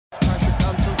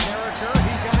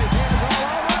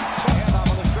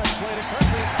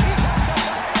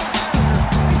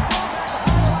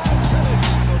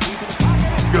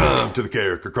Welcome to the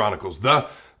Character Chronicles, the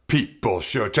People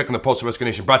Show. Checking the pulse of Husker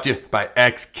Nation, brought to you by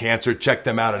X-Cancer. Check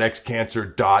them out at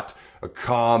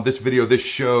xcancer.com. This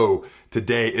show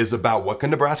today is about what can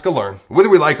Nebraska learn, whether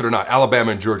we like it or not.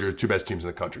 Alabama and Georgia are the two best teams in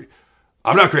the country.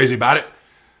 I'm not crazy about it,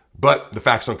 but the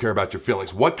facts don't care about your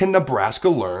feelings. What can Nebraska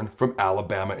learn from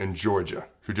Alabama and Georgia,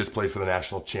 who just played for the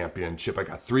national championship? I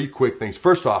got three quick things.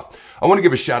 First off, I want to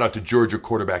give a shout out to Georgia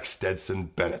quarterback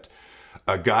Stetson Bennett.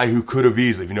 A guy who could have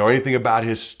easily, if you know anything about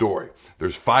his story,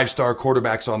 there's 5-star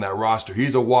quarterbacks on that roster.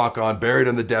 He's a walk-on, buried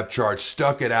in the depth chart,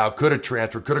 stuck it out, could have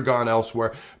transferred, could have gone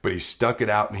elsewhere, but he stuck it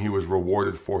out and he was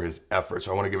rewarded for his efforts.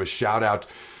 So I want to give a shout out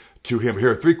to him. Here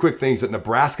are three quick things that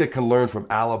Nebraska can learn from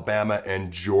Alabama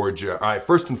and Georgia. All right,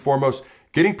 first and foremost,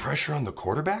 getting pressure on the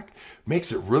quarterback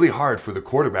makes it really hard for the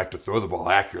quarterback to throw the ball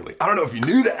accurately. I don't know if you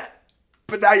knew that,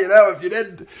 but now you know if you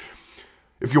didn't.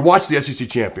 If you watch the SEC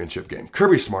championship game,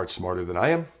 Kirby Smart's smarter than I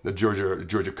am. The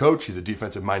Georgia coach, he's a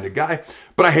defensive-minded guy,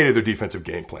 but I hated their defensive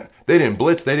game plan. They didn't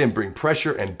blitz, they didn't bring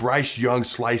pressure, and Bryce Young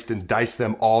sliced and diced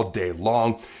them all day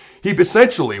long. He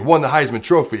essentially won the Heisman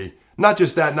Trophy, not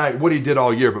just that night, what he did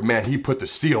all year, but man, he put the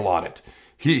seal on it.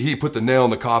 He put the nail in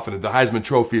the coffin. The Heisman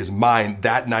Trophy is mine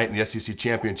that night in the SEC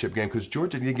championship game because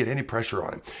Georgia didn't get any pressure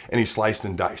on him, and he sliced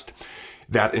and diced.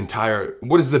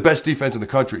 What is the best defense in the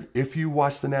country? If you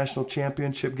watch the national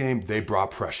championship game, they brought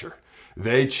pressure.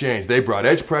 They changed. They brought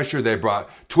edge pressure. They brought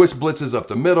twist blitzes up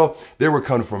the middle. They were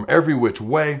coming from every which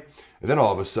way. And then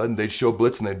all of a sudden, they'd show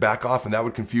blitz and they'd back off, and that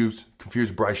would confuse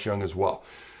Bryce Young as well.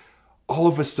 All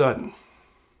of a sudden,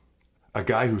 a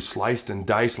guy who sliced and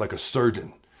diced like a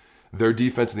surgeon, their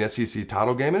defense in the SEC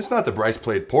title game, and it's not that Bryce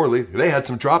played poorly. They had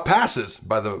some drop passes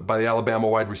by the Alabama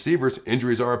wide receivers.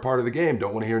 Injuries are a part of the game.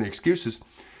 Don't want to hear any excuses.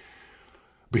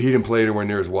 But he didn't play anywhere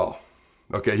near as well.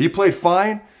 Okay, he played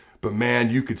fine, but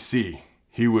man, you could see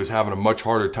he was having a much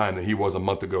harder time than he was a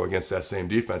month ago against that same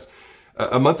defense.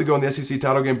 A month ago in the SEC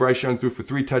title game, Bryce Young threw for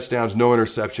 3 touchdowns, no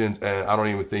interceptions, and I don't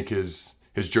even think his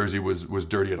jersey was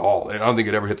dirty at all. I don't think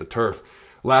it ever hit the turf.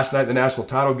 Last night, the national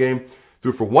title game,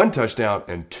 threw for 1 touchdown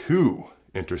and 2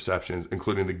 interceptions,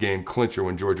 including the game clincher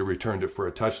when Georgia returned it for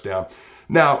a touchdown.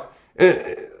 Now,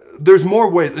 there's more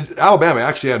ways. Alabama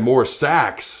actually had more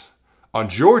sacks on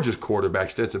Georgia's quarterback,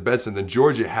 Stetson Bennett, than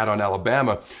Georgia had on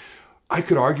Alabama. I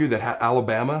could argue that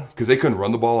Alabama, because they couldn't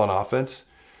run the ball on offense,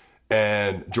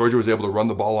 and Georgia was able to run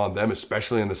the ball on them,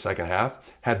 especially in the second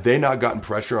half. Had they not gotten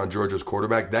pressure on Georgia's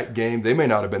quarterback, that game, they may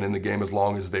not have been in the game as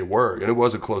long as they were. And it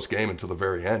was a close game until the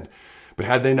very end. But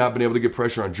had they not been able to get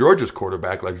pressure on Georgia's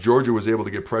quarterback, like Georgia was able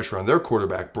to get pressure on their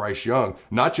quarterback, Bryce Young,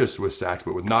 not just with sacks,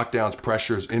 but with knockdowns,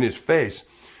 pressures in his face,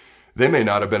 they may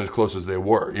not have been as close as they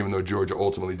were, even though Georgia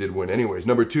ultimately did win anyways.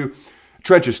 Number 2,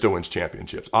 trenches still wins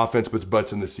championships. Offense puts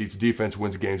butts in the seats. Defense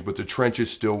wins games, but the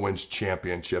trenches still wins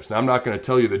championships. Now, I'm not going to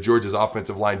tell you that Georgia's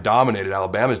offensive line dominated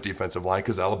Alabama's defensive line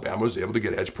because Alabama was able to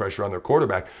get edge pressure on their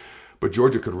quarterback, but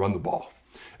Georgia could run the ball.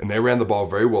 And they ran the ball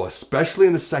very well, especially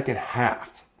in the second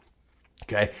half.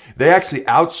 Okay, they actually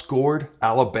outscored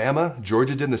Alabama.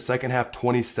 Georgia did in the second half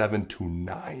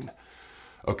 27-9.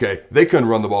 Okay, they couldn't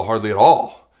run the ball hardly at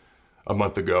all a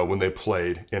month ago when they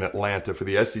played in Atlanta for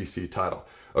the SEC title.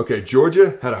 Okay,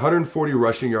 Georgia had 140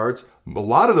 rushing yards. A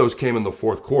lot of those came in the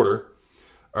fourth quarter.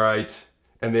 All right,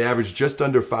 and they averaged just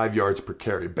under 5 yards per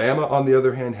carry. Bama, on the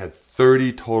other hand, had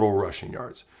 30 total rushing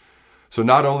yards. So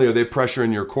not only are they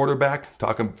pressuring your quarterback,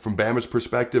 talking from Bama's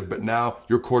perspective, but now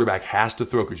your quarterback has to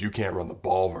throw because you can't run the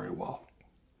ball very well.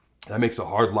 That makes a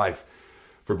hard life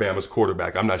for Bama's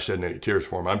quarterback. I'm not shedding any tears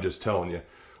for him. I'm just telling you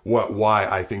why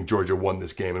I think Georgia won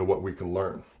this game and what we can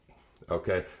learn.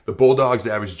 Okay, the Bulldogs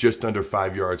averaged just under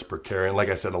 5 yards per carry. And like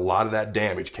I said, a lot of that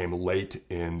damage came late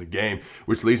in the game,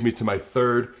 which leads me to my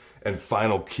third and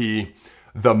final key.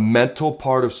 The mental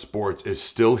part of sports is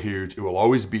still huge. It will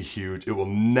always be huge. It will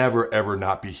never, ever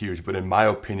not be huge. But in my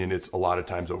opinion, it's a lot of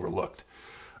times overlooked.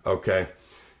 Okay.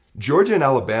 Georgia and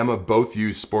Alabama both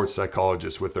use sports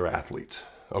psychologists with their athletes.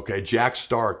 Okay. Jack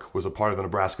Stark was a part of the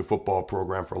Nebraska football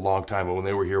program for a long time when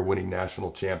they were here winning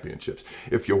national championships.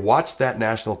 If you watch that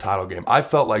national title game, I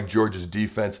felt like Georgia's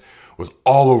defense was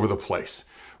all over the place.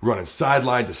 Running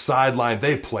sideline to sideline.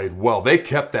 They played well. They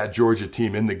kept that Georgia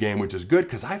team in the game, which is good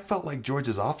because I felt like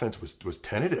Georgia's offense was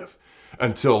tentative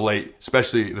until late,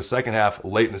 especially the second half,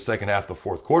 late in the second half of the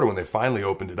fourth quarter when they finally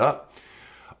opened it up.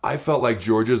 I felt like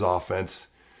Georgia's offense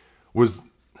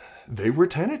they were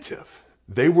tentative.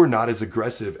 They were not as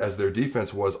aggressive as their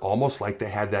defense was, almost like they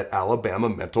had that Alabama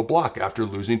mental block after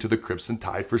losing to the Crimson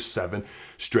Tide for 7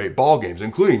 straight ball games,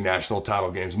 including national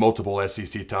title games, multiple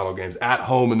SEC title games, at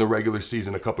home in the regular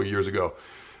season a couple years ago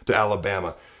to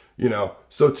Alabama.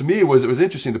 So to me, it was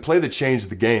interesting. The play that changed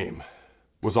the game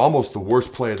was almost the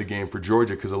worst play of the game for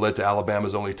Georgia because it led to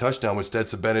Alabama's only touchdown. When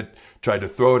Stetson Bennett tried to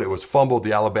throw it, it was fumbled.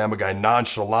 The Alabama guy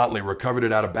nonchalantly recovered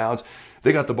it out of bounds.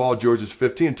 They got the ball at Georgia's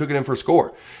 15 and took it in for a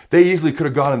score. They easily could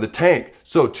have gone in the tank.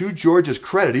 So to Georgia's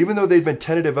credit, even though they'd been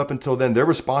tentative up until then, their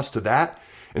response to that,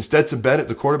 and Stetson Bennett,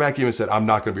 the quarterback, even said, I'm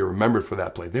not going to be remembered for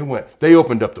that play. They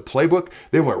opened up the playbook,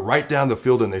 they went right down the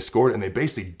field and they scored, and they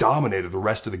basically dominated the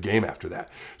rest of the game after that.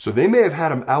 So they may have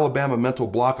had an Alabama mental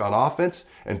block on offense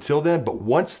until then, but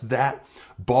once that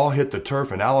ball hit the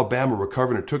turf and Alabama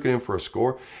recovered and took it in for a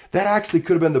score, that actually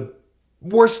could have been the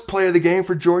worst play of the game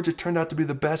for Georgia. It turned out to be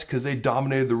the best because they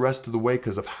dominated the rest of the way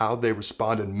because of how they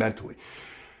responded mentally.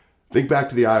 Think back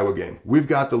to the Iowa game. We've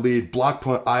got the lead. Block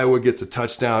punt. Iowa gets a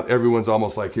touchdown. Everyone's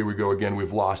almost like, here we go again.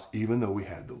 We've lost, even though we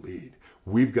had the lead.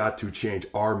 We've got to change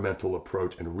our mental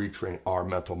approach and retrain our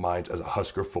mental minds as a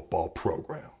Husker football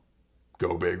program.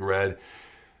 Go Big Red.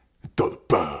 Throw the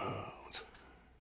ball.